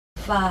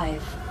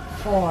5,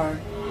 4,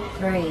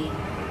 3,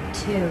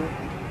 2,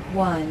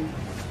 1.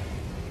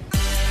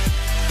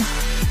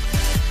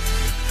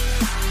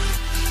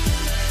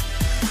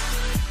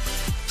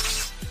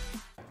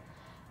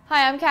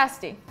 Hi, I'm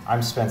Cassidy.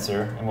 I'm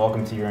Spencer, and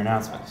welcome to your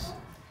announcements.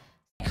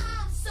 Do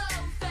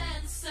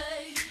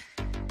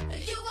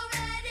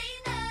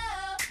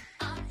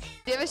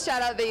you have a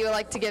shout out that you would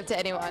like to give to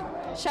anyone?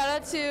 Shout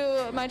out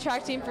to my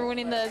track team for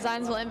winning the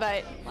Zionsville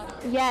invite.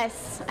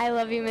 Yes, I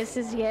love you,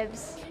 Mrs.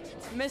 Gibbs.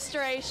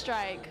 Mr. A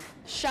Strike.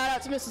 Shout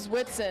out to Mrs.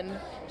 Whitson.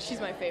 She's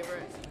my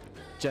favorite.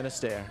 Jenna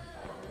Stair.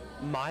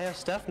 Maya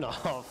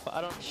Stefanoff.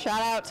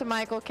 Shout out to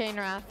Michael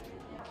Cainrath.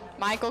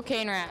 Michael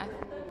Cainrath.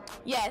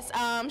 Yes,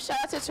 shout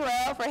out to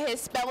Terrell for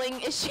his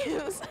spelling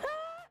issues.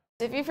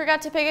 If you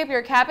forgot to pick up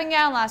your cap and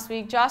gown last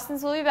week,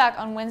 Jostens will be back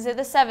on Wednesday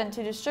the 7th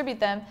to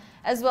distribute them,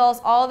 as well as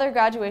all their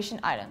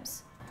graduation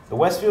items. The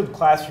Westfield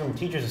Classroom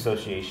Teachers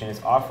Association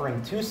is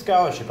offering 2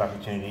 scholarship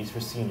opportunities for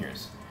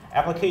seniors.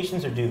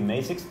 Applications are due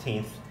May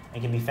 16th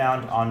and can be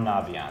found on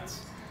Naviance.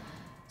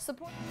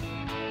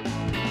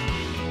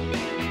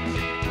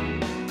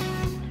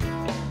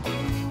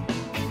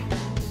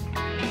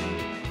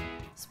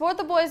 Support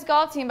the boys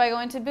golf team by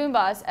going to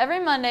Boombas every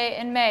Monday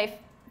in May.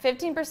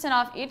 15%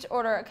 off each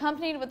order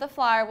accompanied with a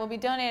flyer will be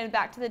donated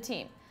back to the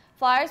team.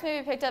 Flyers may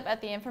be picked up at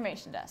the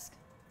information desk.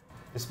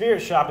 The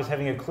Spirit Shop is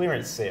having a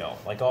clearance sale,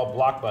 like all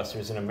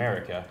Blockbusters in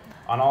America,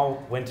 on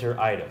all winter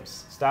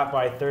items. Stop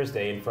by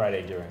Thursday and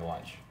Friday during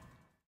lunch.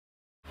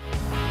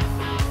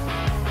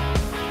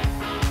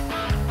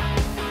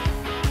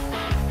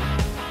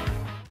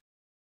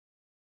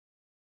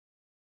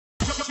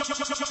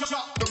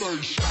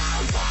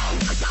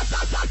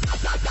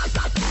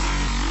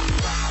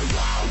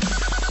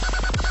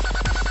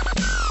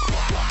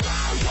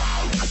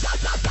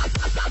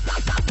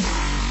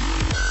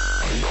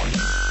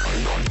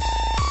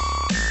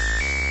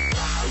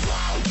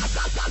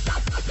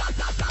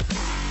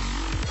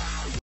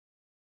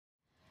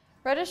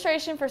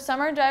 Registration for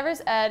Summer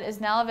Driver's Ed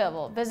is now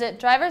available. Visit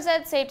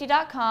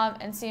driversedsafety.com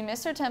and see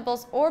Mr.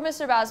 Temples or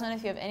Mr. Bosman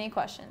if you have any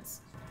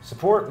questions.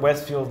 Support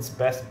Westfield's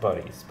Best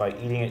Buddies by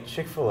eating at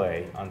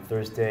Chick-fil-A on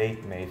Thursday,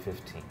 May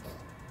 15th.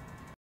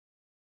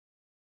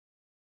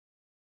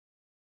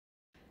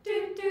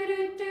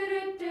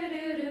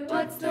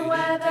 What's the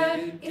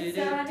weather? It's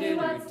sunny.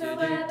 What's the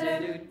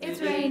weather?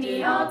 It's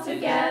rainy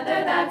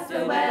altogether. That's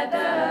the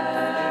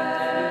weather.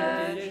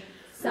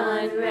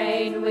 Sun,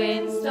 rain,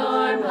 wind,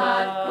 storm,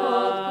 hot,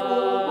 cold,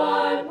 cool,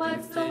 warm.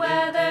 What's the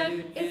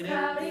weather? It's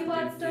cloudy.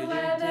 What's the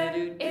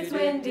weather? It's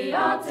windy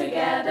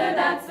altogether.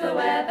 That's the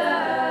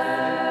weather.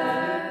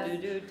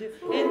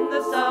 In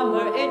the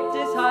summer it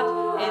is hot,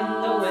 in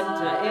the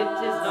winter it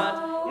is not.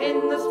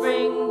 In the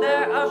spring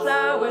there are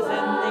flowers, in the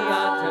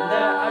autumn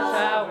there are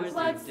showers.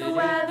 What's the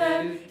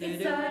weather?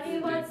 It's sunny.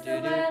 What's the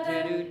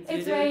weather?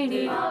 It's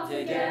rainy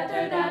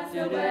altogether. That's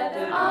the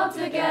weather.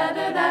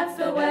 Altogether, that's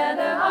the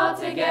weather.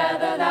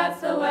 Altogether,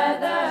 that's the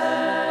weather.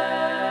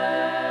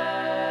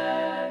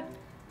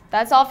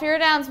 That's all for your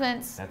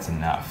announcements. That's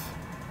enough.